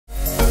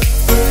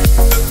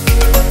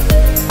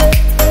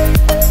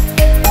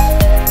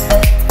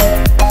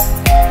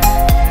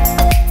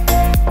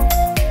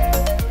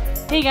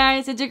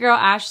guys, it's your girl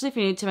Ashley. If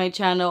you're new to my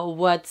channel,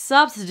 what's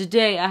up? So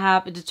today I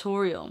have a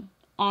tutorial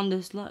on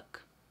this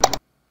look.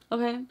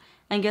 Okay,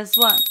 and guess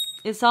what?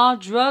 It's all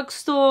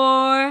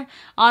drugstore,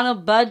 on a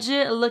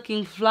budget,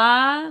 looking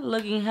fly,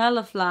 looking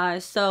hella fly.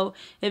 So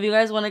if you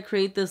guys want to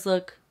create this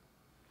look,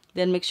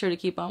 then make sure to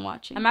keep on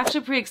watching. I'm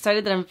actually pretty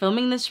excited that I'm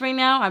filming this right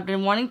now. I've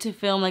been wanting to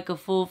film like a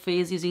full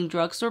face using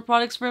drugstore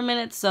products for a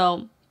minute,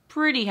 so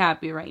pretty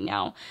happy right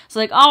now. So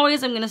like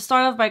always, I'm going to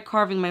start off by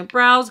carving my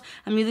brows.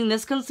 I'm using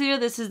this concealer.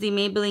 This is the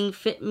Maybelline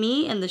Fit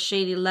Me in the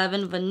shade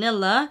 11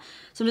 Vanilla.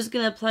 So I'm just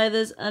going to apply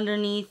this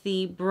underneath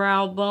the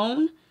brow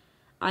bone.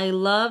 I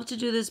love to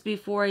do this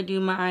before I do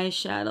my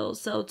eyeshadow.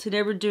 So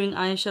today we're doing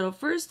eyeshadow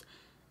first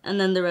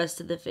and then the rest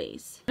of the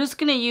face. I'm just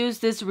going to use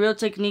this Real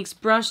Techniques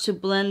brush to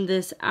blend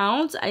this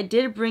out. I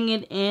did bring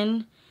it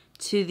in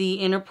to the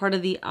inner part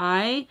of the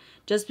eye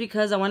just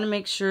because I want to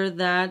make sure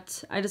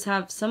that I just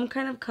have some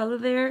kind of color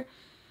there,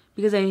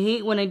 because I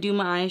hate when I do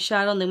my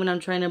eyeshadow and then when I'm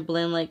trying to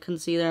blend like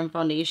concealer and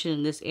foundation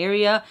in this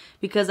area,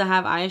 because I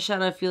have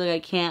eyeshadow, I feel like I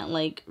can't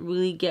like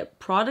really get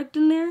product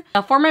in there.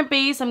 Now for my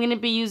base, I'm going to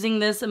be using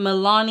this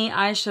Milani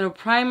eyeshadow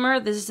primer.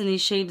 This is in the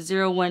shade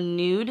 01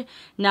 Nude.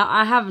 Now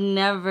I have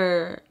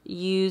never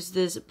used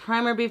this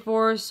primer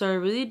before, so I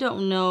really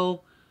don't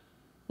know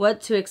what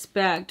to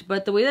expect,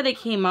 but the way that it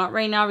came out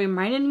right now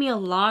reminded me a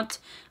lot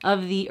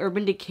of the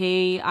Urban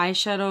Decay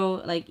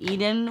eyeshadow like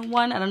Eden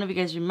one. I don't know if you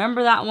guys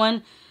remember that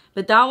one,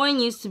 but that one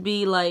used to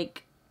be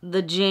like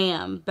the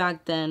jam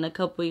back then, a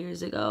couple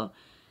years ago.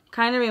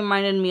 Kind of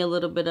reminded me a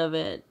little bit of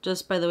it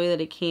just by the way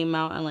that it came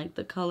out and like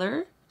the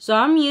color. So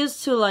I'm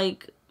used to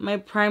like my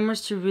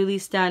primers to really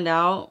stand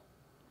out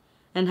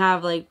and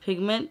have like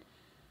pigment.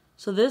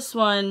 So this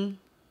one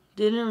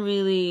didn't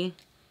really,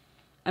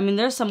 I mean,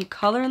 there's some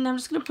color in there. I'm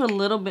just going to put a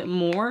little bit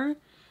more,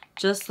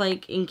 just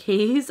like in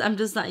case. I'm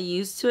just not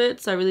used to it,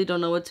 so I really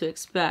don't know what to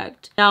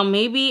expect. Now,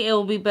 maybe it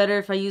will be better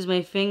if I use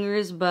my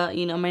fingers, but,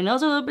 you know, my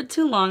nails are a little bit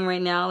too long right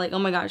now. Like, oh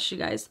my gosh, you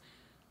guys,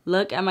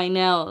 look at my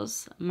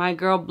nails. My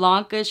girl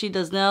Blanca, she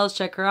does nails.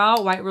 Check her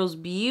out. White Rose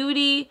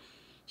Beauty.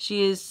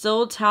 She is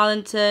so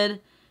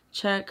talented.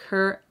 Check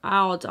her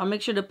out. I'll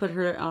make sure to put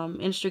her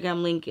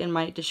Instagram link in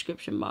my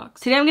description box.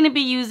 Today I'm going to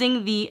be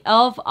using the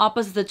e.l.f.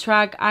 Opposite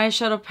Attract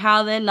eyeshadow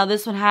palette. Now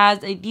this one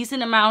has a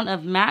decent amount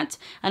of matte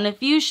and a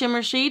few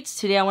shimmer shades.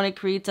 Today I want to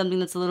create something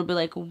that's a little bit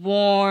like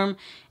warm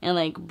and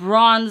like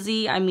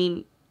bronzy. I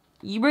mean,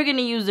 we're going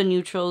to use the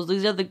neutrals.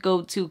 These are the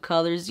go-to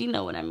colors. You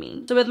know what I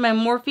mean. So with my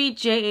Morphe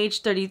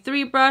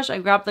JH33 brush, I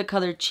grabbed the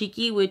color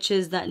Cheeky, which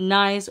is that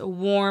nice,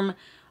 warm,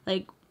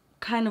 like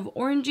kind of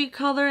orangey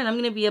color, and I'm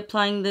going to be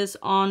applying this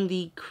on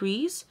the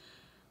crease.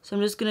 So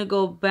I'm just going to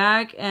go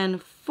back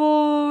and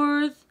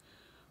forth,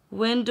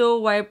 window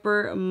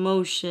wiper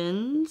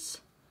motions,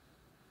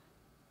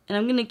 and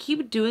I'm going to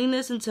keep doing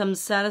this until I'm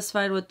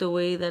satisfied with the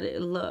way that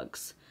it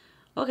looks.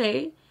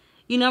 Okay,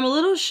 you know, I'm a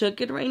little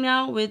shooked right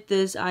now with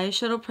this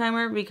eyeshadow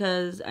primer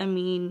because, I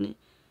mean,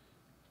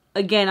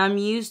 again, I'm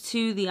used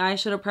to the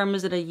eyeshadow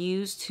primers that I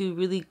use to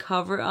really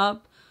cover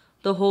up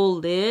the whole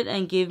lid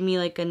and give me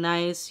like a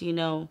nice, you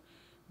know,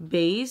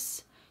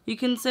 base, you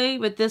can say.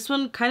 But this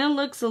one kind of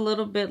looks a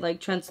little bit like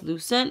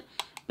translucent,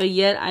 but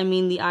yet, I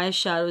mean, the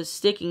eyeshadow is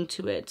sticking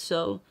to it.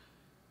 So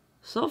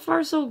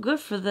far so good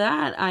for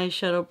that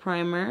eyeshadow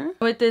primer.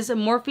 With this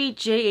Morphe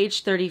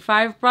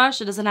JH35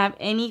 brush, it doesn't have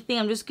anything.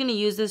 I'm just going to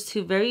use this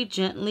to very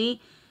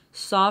gently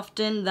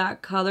soften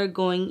that color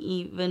going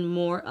even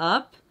more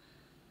up.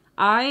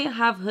 I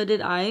have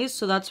hooded eyes,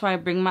 so that's why I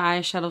bring my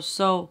eyeshadow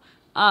so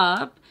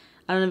up.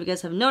 I don't know if you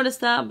guys have noticed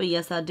that, but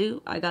yes, I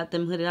do. I got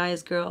them hooded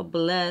eyes, girl.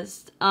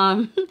 Blessed.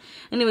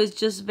 Anyways,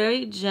 just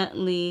very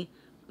gently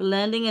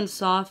blending and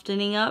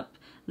softening up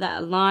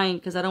that line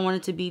because I don't want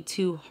it to be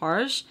too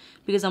harsh,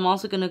 because I'm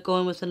also going to go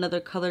in with another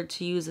color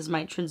to use as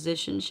my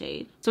transition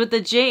shade. So with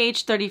the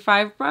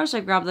JH35 brush,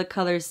 I grabbed the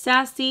color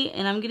Sassy,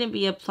 and I'm going to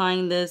be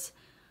applying this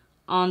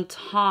on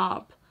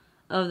top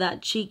of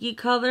that cheeky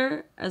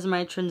color as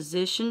my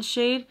transition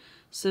shade.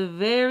 So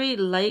very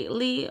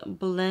lightly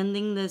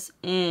blending this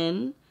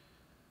in.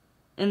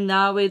 And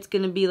that way it's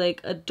going to be like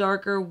a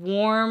darker,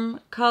 warm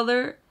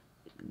color.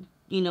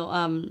 You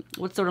know,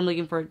 what's the word I'm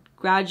looking for?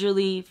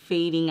 Gradually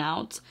fading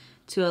out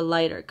to a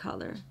lighter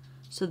color.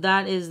 So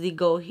that is the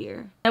goal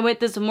here. And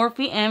with this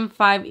Morphe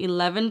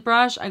M511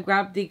 brush, I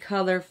grabbed the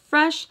color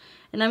Fresh.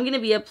 And I'm going to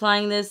be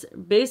applying this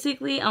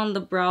basically on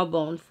the brow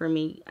bone for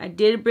me. I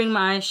did bring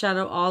my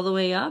eyeshadow all the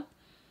way up.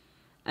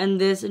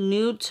 And this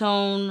Nude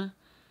tone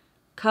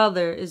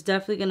color is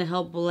definitely going to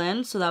help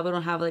blend so that we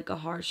don't have like a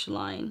harsh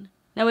line.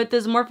 Now with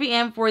this Morphe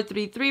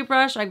M433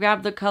 brush, I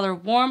grabbed the color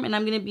Warm, and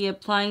I'm going to be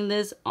applying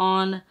this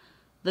on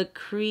the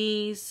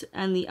crease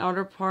and the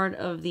outer part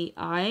of the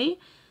eye.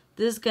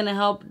 This is going to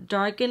help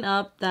darken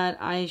up that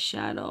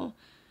eyeshadow.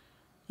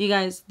 You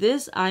guys,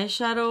 this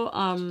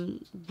eyeshadow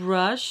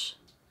brush,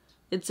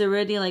 it's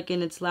already like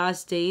in its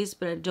last days,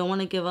 but I don't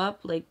want to give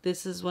up. Like,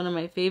 this is one of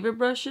my favorite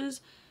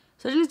brushes.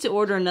 So I just need to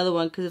order another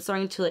one because it's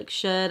starting to like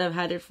shed. I've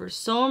had it for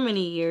so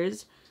many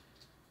years.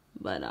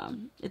 But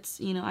it's,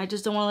 you know, I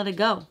just don't want to let it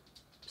go.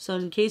 So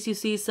in case you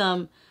see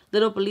some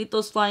little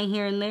pelitos flying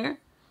here and there.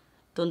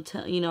 Don't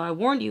tell, you know, I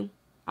warned you.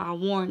 I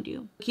warned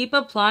you. Keep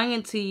applying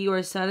until you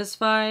are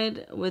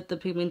satisfied with the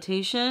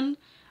pigmentation.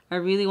 I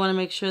really want to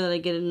make sure that I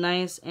get it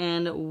nice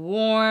and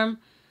warm.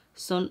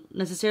 So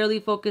necessarily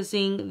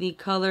focusing the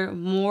color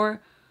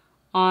more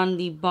on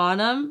the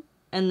bottom,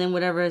 and then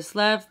whatever is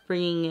left,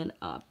 bringing it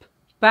up.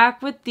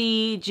 Back with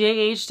the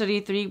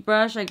JH33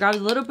 brush, I grabbed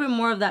a little bit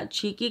more of that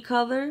cheeky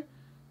color.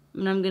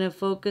 And I'm going to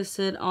focus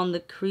it on the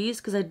crease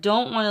because I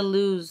don't want to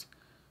lose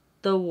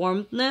the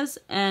warmthness.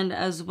 And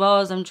as well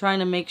as I'm trying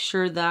to make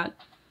sure that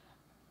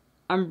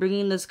I'm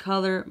bringing this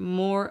color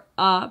more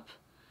up.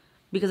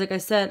 Because like I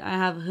said, I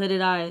have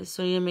hooded eyes.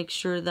 So I need to make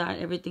sure that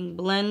everything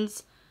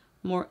blends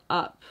more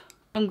up.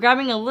 I'm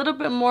grabbing a little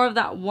bit more of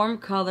that warm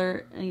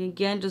color. And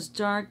again, just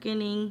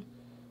darkening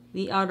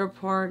the outer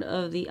part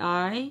of the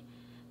eye.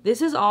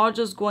 This is all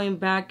just going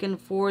back and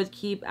forth.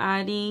 Keep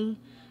adding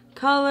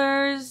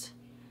colors.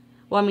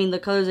 Well, I mean, the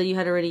colors that you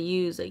had already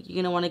used. Like, you're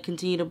going to want to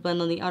continue to blend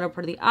on the outer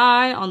part of the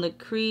eye, on the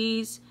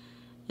crease,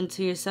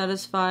 until you're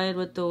satisfied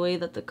with the way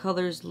that the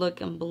colors look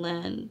and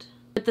blend.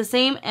 With the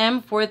same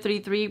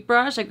M433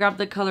 brush, I grabbed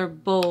the color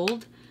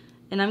Bold.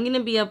 And I'm going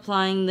to be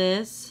applying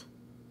this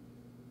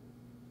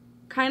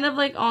kind of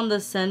like on the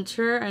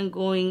center and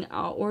going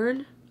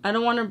outward. I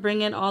don't want to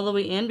bring it all the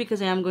way in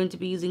because I am going to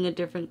be using a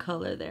different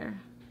color there.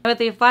 With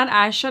a flat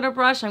eyeshadow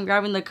brush, I'm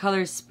grabbing the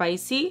color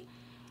Spicy.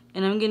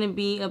 And I'm going to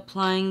be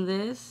applying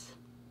this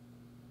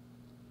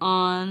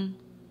on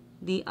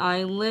the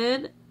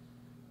eyelid.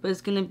 But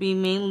it's going to be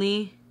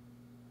mainly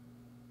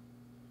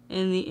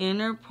in the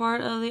inner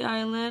part of the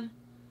eyelid.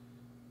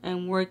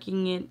 And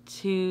working it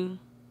to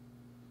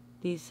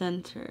the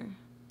center.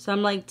 So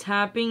I'm like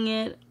tapping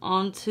it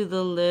onto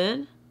the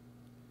lid.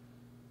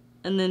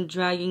 And then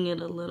dragging it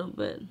a little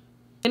bit.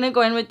 I'm going to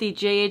go in with the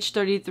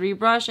JH33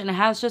 brush, and it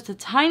has just a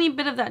tiny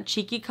bit of that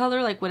cheeky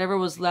color, like whatever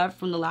was left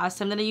from the last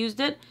time that I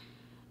used it.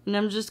 And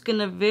I'm just going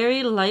to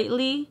very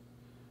lightly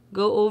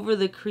go over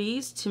the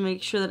crease to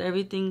make sure that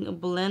everything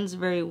blends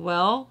very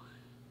well,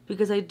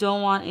 because I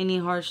don't want any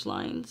harsh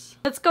lines.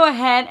 Let's go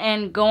ahead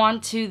and go on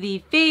to the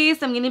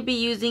face. I'm going to be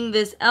using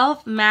this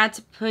e.l.f. Matte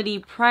Putty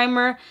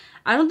Primer.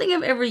 I don't think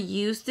I've ever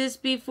used this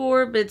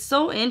before, but it's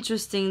so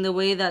interesting the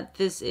way that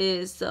this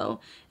is. So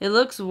it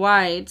looks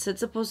white, so it's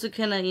supposed to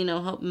kind of, you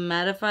know, help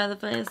mattify the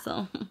face.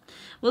 So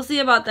we'll see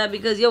about that,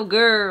 because yo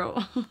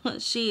girl,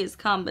 she is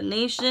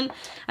combination.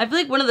 I feel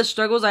like one of the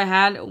struggles I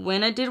had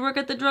when I did work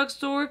at the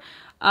drugstore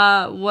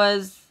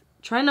was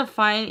trying to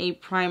find a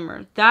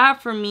primer.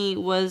 That for me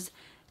was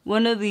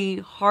one of the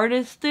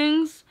hardest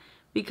things,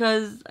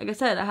 because like I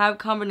said, I have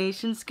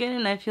combination skin,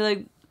 and I feel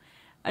like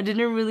I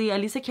didn't really, at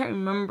least I can't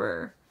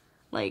remember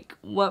like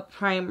what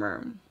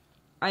primer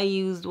I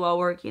used while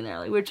working there.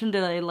 Like, which one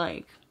did I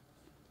like?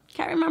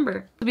 Can't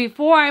remember.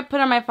 Before I put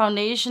on my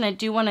foundation, I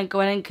do want to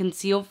go ahead and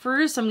conceal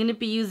first. So I'm going to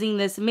be using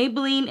this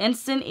Maybelline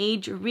Instant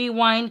Age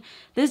Rewind.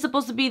 This is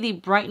supposed to be the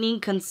brightening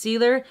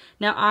concealer.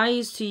 Now, I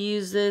used to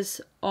use this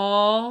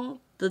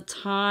all the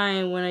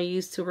time when I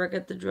used to work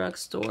at the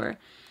drugstore.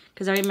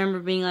 Because I remember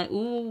being like,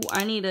 ooh,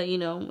 I need a, you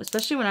know,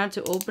 especially when I had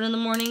to open in the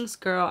mornings,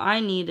 girl,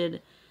 I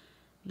needed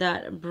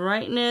that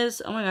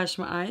brightness. Oh my gosh,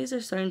 my eyes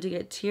are starting to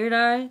get teared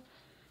eye.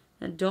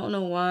 I don't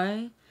know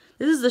why.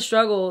 This is the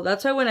struggle.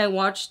 That's why when I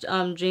watched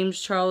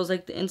James Charles,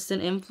 like the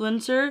instant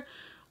influencer,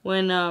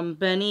 when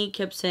Benny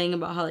kept saying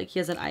about how like he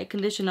has an eye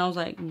condition, I was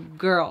like,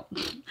 girl,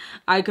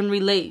 I can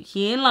relate.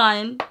 He ain't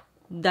lying.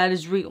 That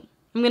is real.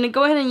 I'm gonna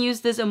go ahead and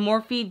use this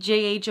Morphe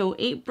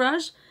JH08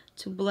 brush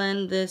to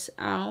blend this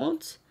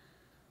out.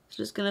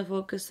 Just gonna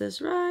focus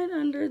this right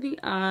under the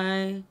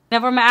eye.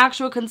 Now for my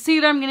actual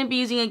concealer, I'm gonna be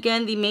using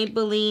again the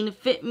Maybelline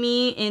Fit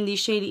Me in the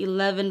shade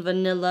 11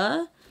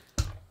 Vanilla.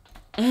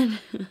 And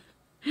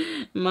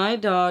my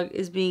dog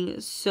is being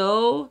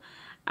so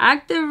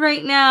active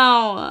right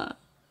now.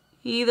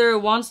 He either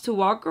wants to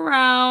walk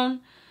around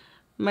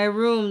my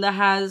room that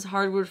has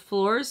hardwood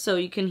floors, so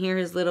you can hear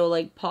his little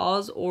like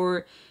paws,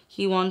 or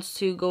he wants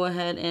to go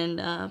ahead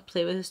and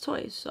play with his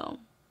toys. So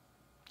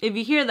if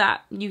you hear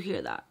that, you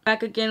hear that.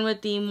 Back again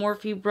with the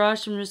Morphe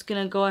brush. I'm just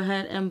going to go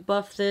ahead and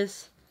buff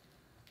this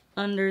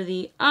under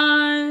the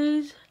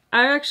eyes.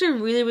 I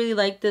actually really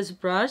like this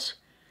brush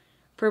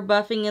for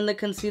buffing in the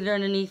concealer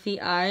underneath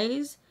the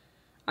eyes.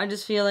 I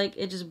just feel like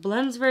it just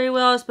blends very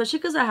well, especially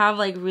because I have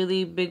like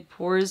really big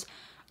pores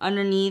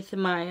underneath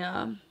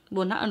my,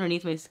 well, not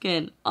underneath my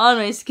skin, on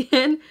my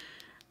skin.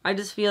 I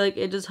just feel like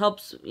it just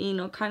helps, you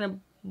know, kind of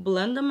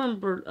blend them and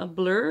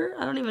blur.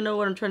 I don't even know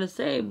what I'm trying to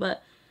say,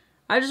 but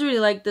I just really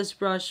like this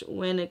brush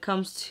when it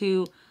comes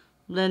to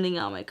blending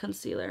out my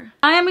concealer.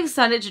 I am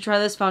excited to try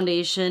this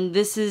foundation.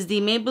 This is the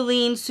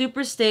Maybelline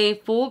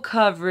Superstay Full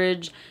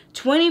Coverage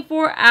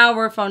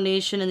 24-Hour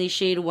Foundation in the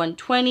shade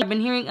 120. I've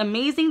been hearing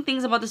amazing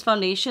things about this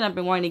foundation. I've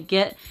been wanting to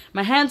get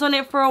my hands on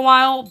it for a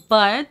while,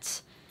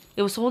 but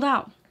it was sold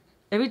out.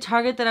 Every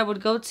Target that I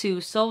would go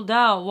to sold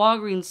out.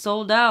 Walgreens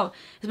sold out.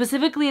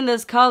 Specifically in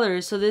this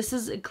color. So this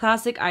is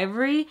classic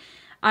Ivory.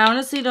 I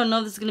honestly don't know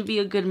if this is going to be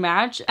a good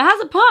match. It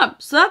has a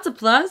pump, so that's a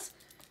plus.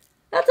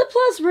 That's a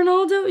plus,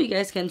 Ronaldo. You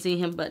guys can't see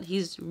him, but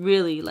he's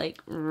really like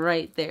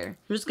right there.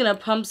 I'm just gonna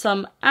pump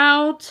some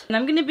out. And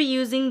I'm gonna be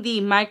using the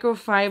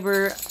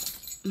microfiber.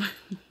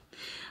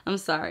 I'm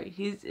sorry,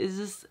 it's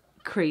just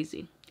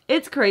crazy.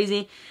 It's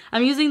crazy.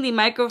 I'm using the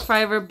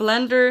microfiber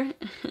blender.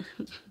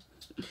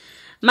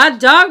 My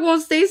dog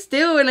won't stay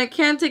still and I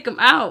can't take him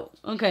out.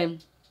 Okay.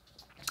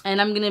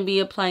 And I'm gonna be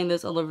applying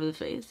this all over the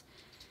face.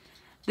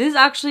 This is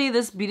actually,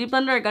 this beauty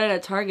blender, I got it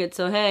at Target,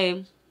 so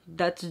hey.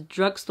 That's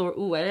Drugstore.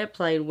 Ooh, I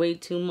applied way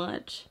too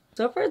much.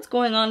 So far it's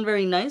going on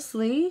very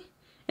nicely.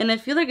 And I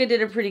feel like I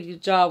did a pretty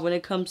good job when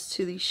it comes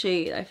to the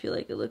shade. I feel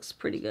like it looks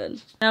pretty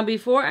good. Now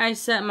before I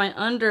set my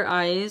under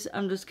eyes,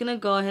 I'm just going to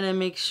go ahead and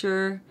make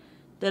sure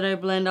that I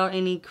blend out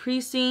any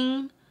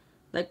creasing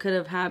that could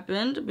have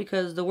happened.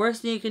 Because the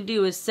worst thing you can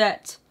do is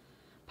set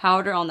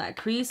powder on that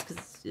crease.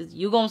 Because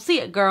you're going to see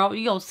it, girl.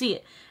 You're going to see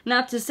it.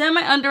 Now to set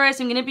my under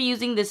eyes, I'm going to be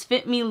using this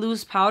Fit Me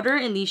loose powder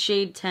in the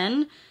shade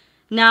 10.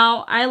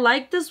 Now, I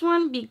like this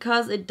one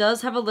because it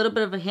does have a little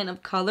bit of a hint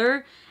of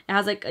color. It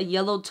has like a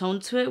yellow tone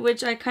to it,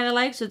 which I kind of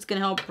like. So it's going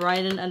to help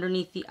brighten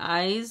underneath the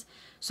eyes.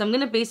 So I'm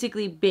going to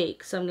basically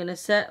bake. So I'm going to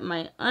set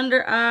my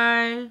under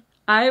eye.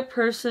 I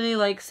personally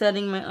like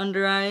setting my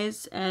under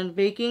eyes and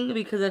baking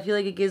because I feel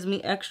like it gives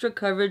me extra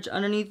coverage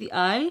underneath the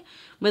eye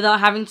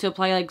without having to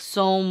apply like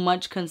so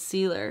much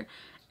concealer.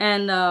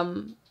 And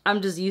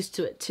I'm just used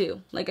to it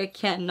too. Like I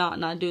can't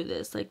not do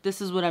this. Like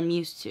this is what I'm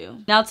used to.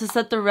 Now to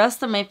set the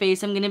rest of my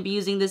face, I'm going to be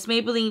using this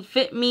Maybelline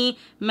Fit Me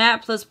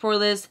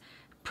Matte+Poreless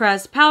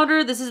pressed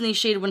powder. This is in the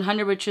shade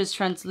 100, which is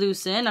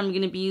translucent. I'm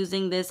going to be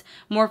using this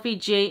Morphe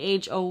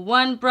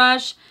JH01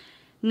 brush.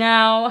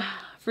 Now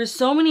for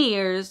so many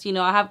years, you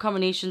know, I have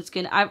combination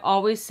skin. I've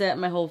always set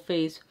my whole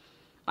face.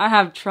 I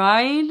have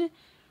tried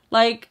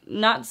like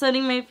not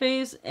setting my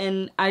face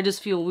and I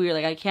just feel weird.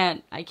 Like I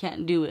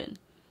can't do it.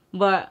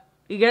 But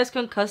you guys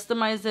can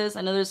customize this.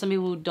 I know there's some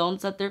people who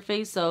don't set their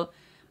face, so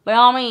by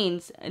all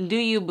means, do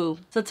you, boo.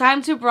 So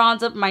time to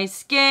bronze up my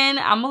skin.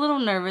 I'm a little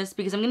nervous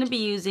because I'm going to be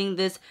using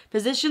this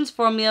Physicians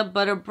Formula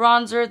Butter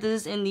Bronzer.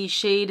 This is in the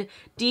shade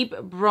Deep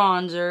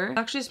Bronzer. It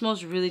actually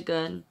smells really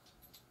good.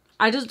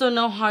 I just don't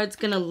know how it's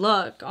going to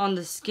look on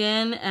the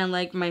skin, and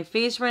like my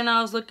face right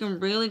now is looking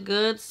really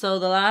good. So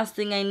the last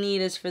thing I need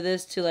is for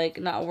this to like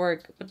not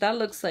work, but that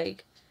looks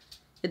like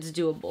it's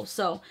doable.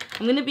 So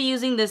I'm going to be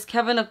using this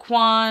Kevin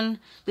Aquan.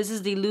 This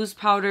is the loose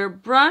powder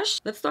brush.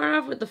 Let's start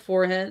off with the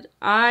forehead.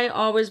 I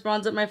always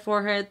bronze up my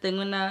forehead.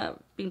 Tengo una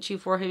pinche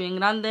forehead bien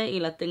grande y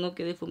la tengo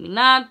que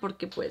difuminar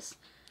porque pues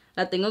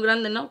la tengo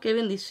grande, ¿no? Qué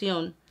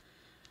bendición.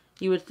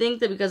 You would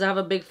think that because I have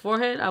a big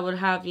forehead, I would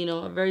have, you know,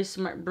 a very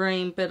smart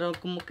brain, pero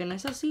como que no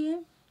es así, eh?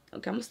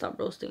 Okay, I'm gonna stop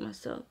roasting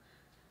myself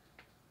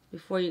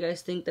before you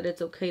guys think that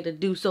it's okay to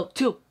do so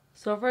too.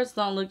 So far it's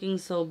not looking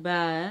so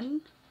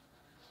bad.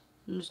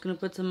 I'm just going to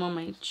put some on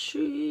my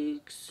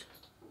cheeks.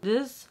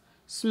 This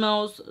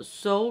smells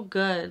so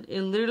good.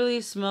 It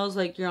literally smells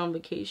like you're on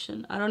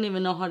vacation. I don't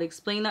even know how to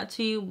explain that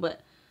to you,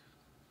 but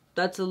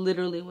that's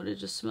literally what it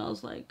just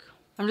smells like.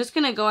 I'm just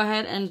going to go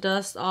ahead and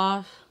dust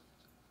off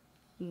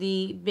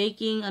the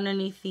baking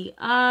underneath the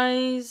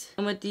eyes.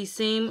 And with the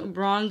same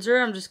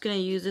bronzer, I'm just going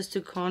to use this to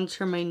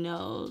contour my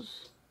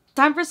nose.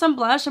 Time for some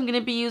blush. I'm going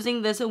to be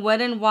using this Wet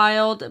n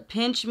Wild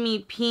Pinch Me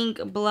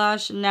Pink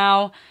blush.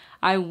 Now,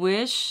 I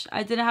wish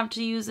I didn't have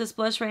to use this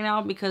blush right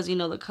now because, you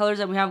know, the colors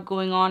that we have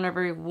going on are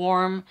very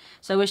warm.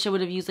 So I wish I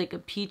would have used like a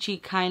peachy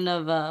kind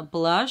of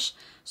blush.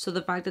 So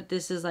the fact that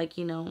this is like,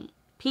 you know,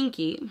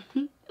 pinky,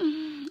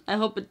 I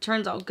hope it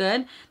turns out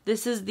good.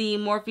 This is the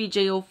Morphe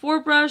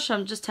J04 brush.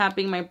 I'm just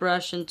tapping my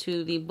brush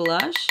into the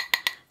blush,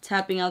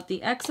 tapping out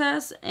the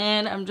excess.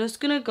 And I'm just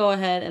going to go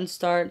ahead and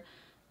start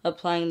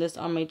applying this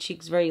on my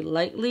cheeks very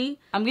lightly.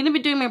 I'm going to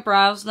be doing my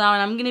brows now,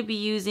 and I'm going to be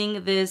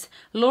using this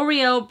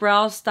L'Oreal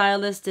Brow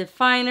Stylist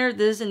Definer.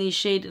 This is in the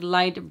shade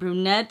Light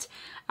Brunette.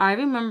 I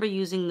remember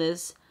using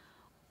this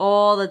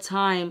all the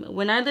time.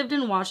 When I lived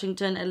in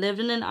Washington, I lived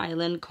in an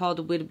island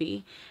called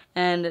Whidbey.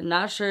 And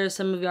not sure if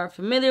some of you are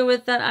familiar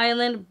with that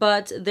island,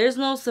 but there's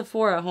no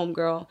Sephora,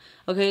 homegirl.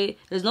 Okay,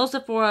 there's no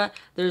Sephora,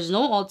 there's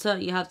no Ulta.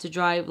 You have to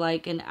drive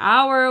like an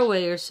hour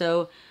away or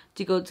so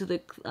to go to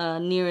the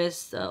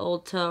nearest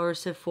Ulta or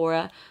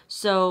Sephora.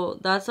 So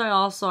that's why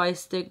also I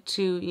stick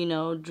to, you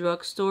know,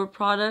 drugstore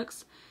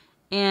products.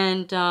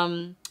 And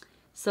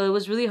so it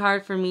was really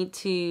hard for me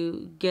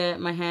to get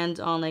my hands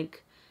on,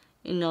 like,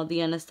 you know,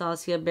 the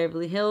Anastasia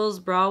Beverly Hills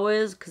Brow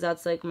Wiz, because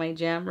that's like my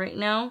jam right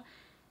now.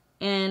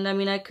 And I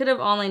mean, I could have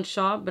online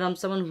shopped, but I'm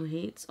someone who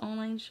hates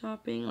online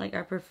shopping. Like,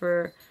 I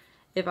prefer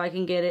if I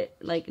can get it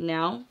like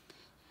now.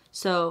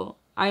 So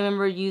I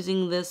remember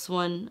using this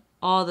one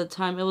all the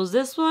time. It was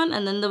this one,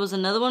 and then there was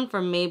another one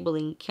from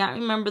Maybelline. Can't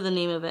remember the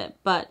name of it,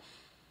 but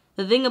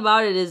the thing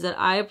about it is that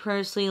I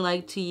personally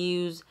like to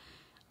use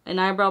an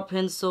eyebrow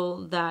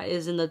pencil that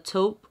is in the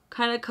taupe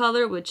kind of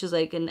color, which is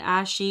like an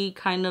ashy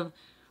kind of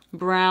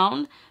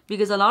brown,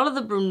 because a lot of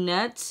the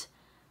brunette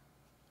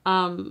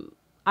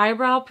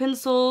eyebrow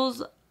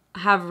pencils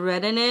have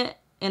red in it,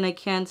 and I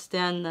can't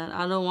stand that.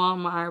 I don't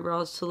want my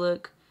eyebrows to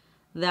look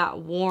that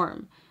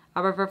warm.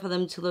 I prefer for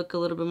them to look a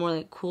little bit more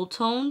like cool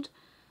toned.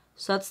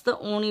 So that's the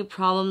only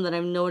problem that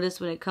I've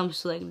noticed when it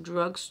comes to like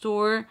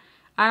drugstore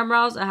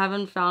eyebrows. I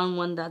haven't found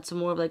one that's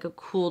more of like a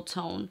cool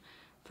tone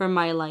for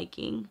my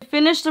liking. To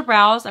finish the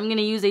brows, I'm going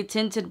to use a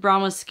tinted brow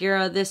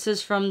mascara. This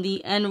is from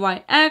the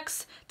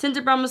NYX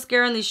tinted brow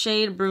mascara in the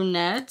shade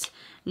Brunette.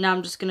 Now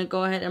I'm just going to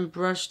go ahead and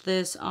brush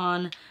this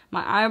on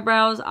my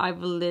eyebrows.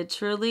 I've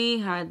literally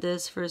had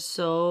this for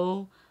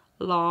so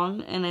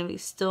long and I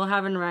still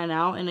haven't ran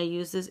out, and I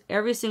use this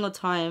every single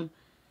time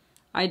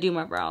I do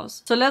my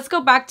brows. So let's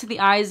go back to the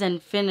eyes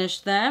and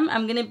finish them.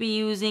 I'm going to be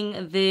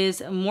using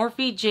this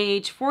Morphe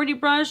JH40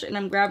 brush, and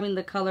I'm grabbing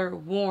the color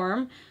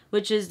Warm,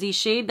 which is the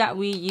shade that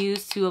we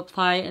use to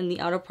apply in the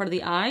outer part of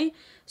the eye.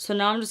 So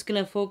now I'm just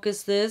going to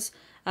focus this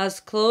as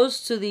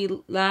close to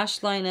the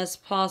lash line as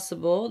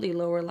possible, the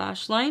lower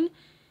lash line,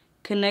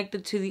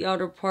 connected to the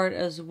outer part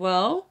as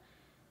well,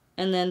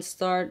 and then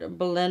start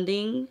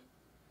blending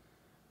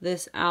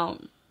this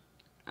out.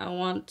 I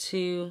want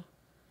to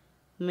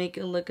make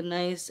it look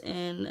nice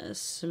and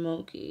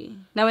smoky.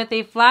 Now with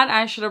a flat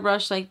eyeshadow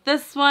brush like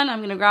this one, I'm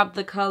going to grab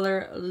the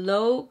color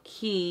Low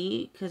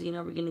Key, because you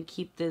know we're going to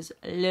keep this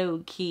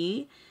low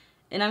key.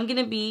 And I'm going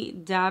to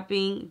be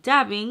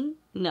tapping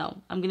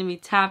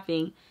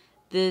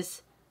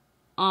this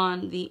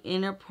on the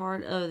inner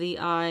part of the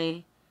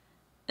eye.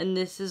 And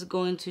this is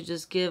going to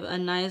just give a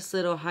nice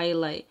little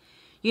highlight.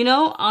 You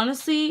know,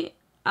 honestly,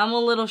 I'm a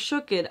little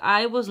shooked.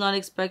 I was not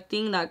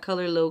expecting that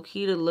color Low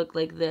Key to look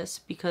like this,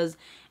 because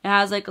it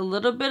has like a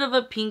little bit of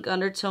a pink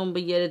undertone,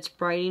 but yet it's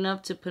bright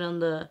enough to put on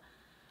the,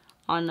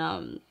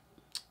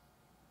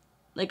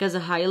 like as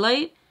a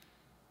highlight.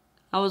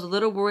 I was a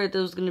little worried that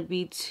it was going to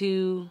be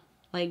too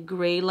like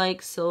gray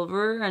like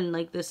silver, and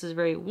like this is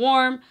very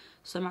warm.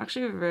 So I'm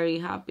actually very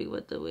happy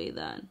with the way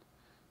that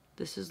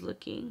this is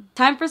looking.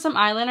 Time for some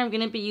eyeliner. I'm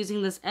going to be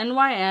using this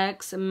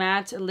NYX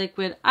Matte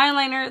Liquid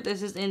Eyeliner.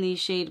 This is in the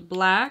shade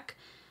Black.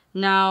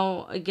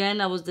 Now,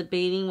 again, I was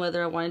debating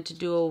whether I wanted to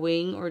do a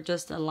wing or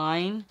just a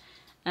line.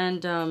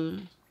 And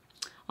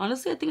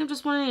honestly, I think I'm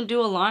just wanting to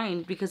do a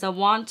line because I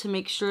want to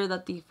make sure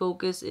that the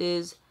focus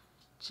is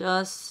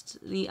just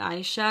the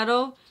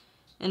eyeshadow.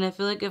 And I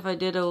feel like if I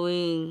did a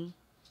wing,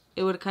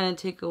 it would kind of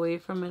take away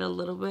from it a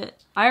little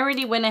bit. I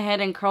already went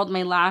ahead and curled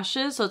my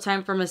lashes. So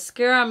time for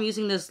mascara. I'm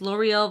using this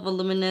L'Oreal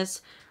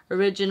Voluminous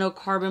Original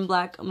Carbon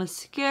Black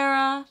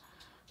Mascara.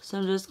 So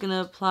I'm just going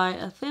to apply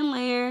a thin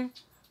layer,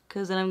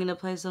 because then I'm going to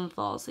apply some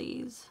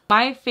falsies.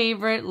 My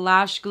favorite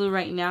lash glue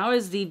right now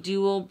is the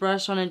Dual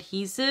Brush On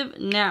Adhesive.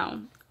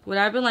 Now, what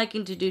I've been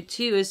liking to do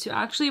too is to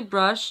actually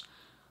brush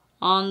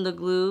on the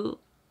glue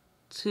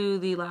to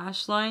the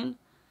lash line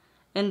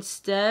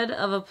instead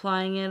of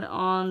applying it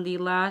on the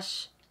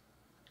lash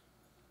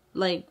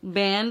like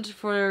band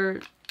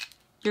for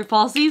your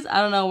falsies.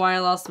 I don't know why I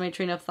lost my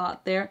train of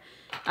thought there.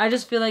 I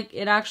just feel like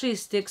it actually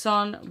sticks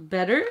on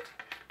better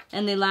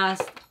and they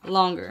last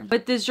longer.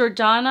 With this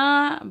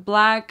Jordana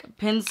black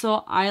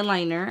pencil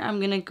eyeliner, I'm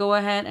going to go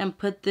ahead and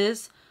put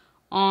this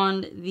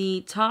on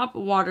the top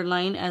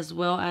waterline as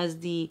well as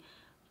the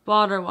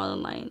bottom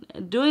waterline.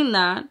 Doing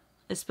that,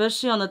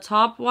 especially on the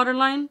top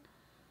waterline,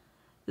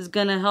 is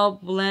going to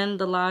help blend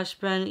the lash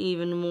band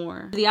even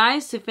more. For the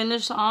eyes, to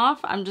finish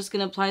off, I'm just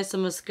going to apply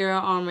some mascara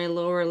on my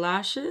lower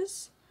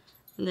lashes,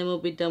 and then we'll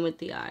be done with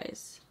the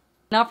eyes.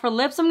 Now for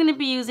lips, I'm going to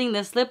be using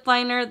this lip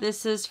liner.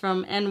 This is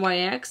from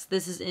NYX.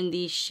 This is in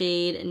the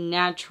shade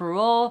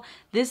Natural.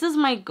 This is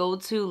my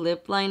go-to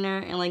lip liner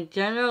and like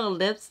general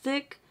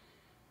lipstick,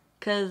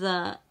 because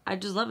I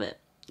just love it.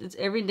 It's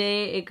every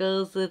day. It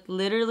goes with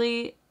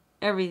literally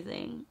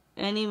everything.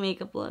 Any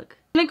makeup look.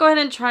 I'm going to go ahead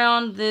and try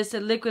on this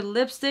liquid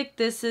lipstick.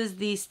 This is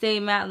the Stay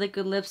Matte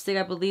liquid lipstick.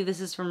 I believe this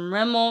is from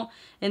Rimmel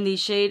in the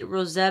shade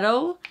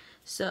Rosetto.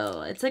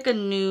 So it's like a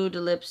nude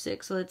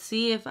lipstick. So let's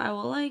see if I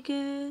will like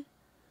it.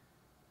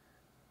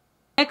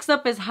 Next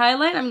up is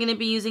highlight. I'm going to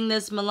be using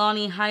this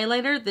Milani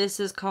highlighter. This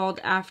is called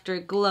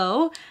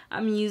Afterglow.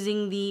 I'm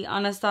using the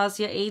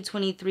Anastasia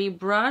A23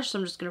 brush. So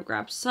I'm just going to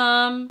grab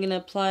some. I'm going to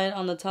apply it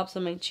on the tops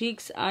of my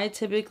cheeks. I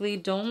typically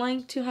don't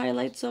like to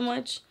highlight so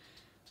much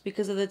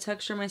because of the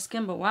texture of my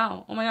skin. But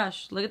wow, oh my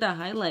gosh, look at that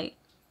highlight.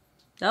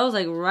 That was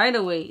like right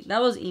away.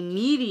 That was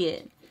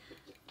immediate.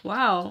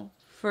 Wow,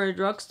 for a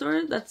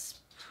drugstore, that's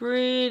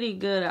pretty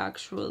good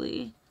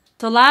actually.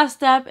 So last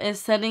step is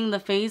setting the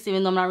face,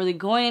 even though I'm not really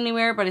going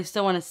anywhere, but I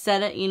still want to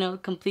set it, you know,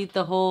 complete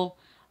the whole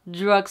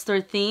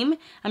drugstore theme.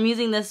 I'm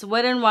using this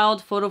Wet n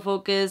Wild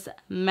Photofocus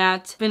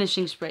matte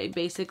finishing spray,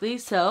 basically.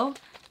 So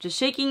just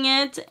shaking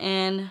it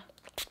and...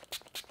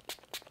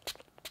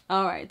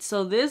 Alright,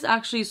 so this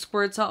actually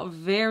squirts out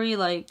very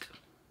like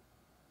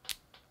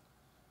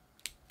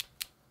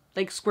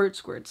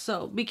squirt,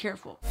 so be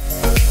careful.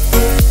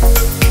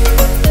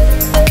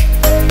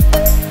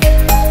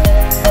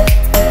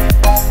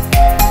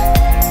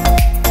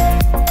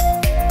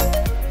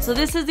 So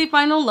this is the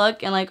final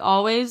look, and like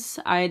always,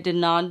 I did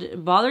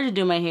not bother to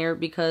do my hair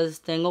because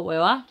tengo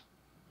hueva.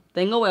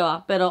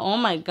 Pero oh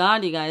my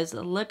god, you guys,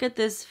 look at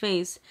this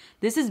face.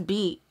 This is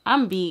beat.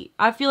 I'm beat.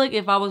 I feel like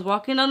if I was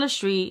walking down the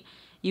street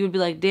you would be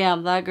like,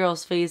 damn, that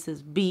girl's face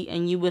is beat,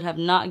 and you would have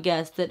not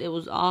guessed that it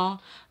was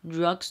all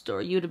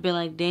drugstore. You would have been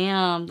like,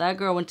 damn, that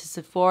girl went to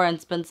Sephora and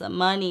spent some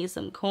money,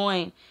 some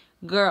coin.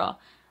 Girl,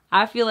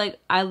 I feel like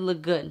I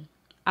look good.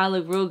 I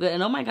look real good.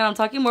 And oh my god, I'm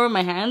talking more with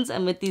my hands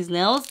and with these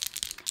nails.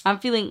 I'm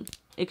feeling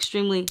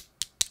extremely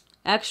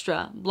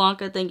extra.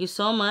 Blanca, thank you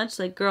so much.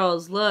 Like,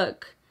 girls,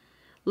 look.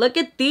 Look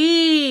at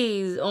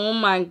these. Oh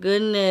my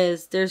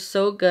goodness. They're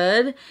so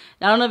good.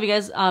 I don't know if you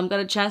guys got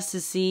a chance to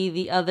see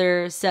the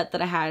other set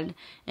that I had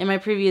in my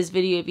previous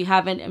video. If you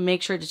haven't,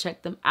 make sure to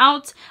check them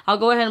out. I'll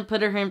go ahead and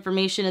put her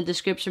information in the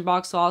description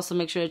box, so also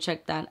make sure to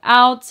check that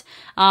out.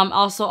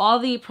 Also, all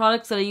the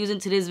products that I use in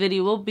today's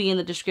video will be in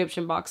the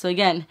description box. So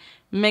again,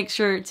 make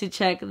sure to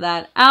check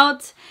that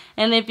out.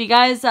 And if you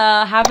guys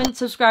haven't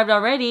subscribed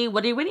already,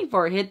 what are you waiting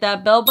for? Hit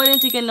that bell button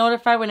to get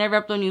notified whenever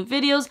I upload new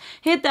videos.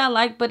 Hit that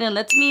like button.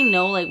 Lets me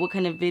know like what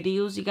kind of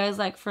videos you guys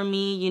like from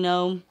me. You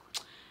know,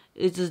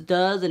 it just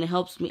does, and it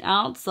helps me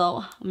out.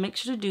 So make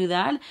sure to do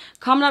that.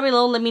 Comment down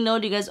below. Let me know,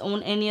 do you guys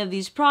own any of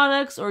these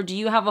products, or do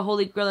you have a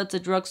holy grail that's a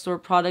drugstore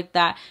product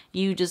that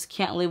you just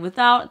can't live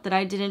without, that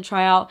I didn't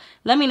try out?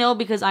 Let me know,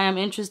 because I am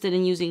interested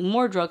in using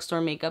more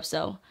drugstore makeup.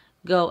 So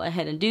go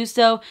ahead and do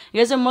so.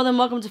 You guys are more than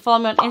welcome to follow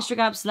me on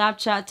Instagram,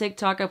 Snapchat,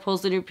 TikTok. I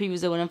post little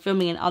previews of when I'm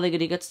filming and all the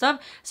goody good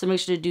stuff, so make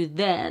sure to do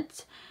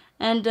that.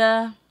 And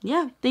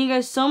yeah, thank you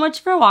guys so much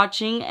for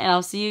watching, and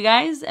I'll see you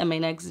guys in my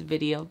next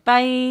video.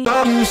 Bye.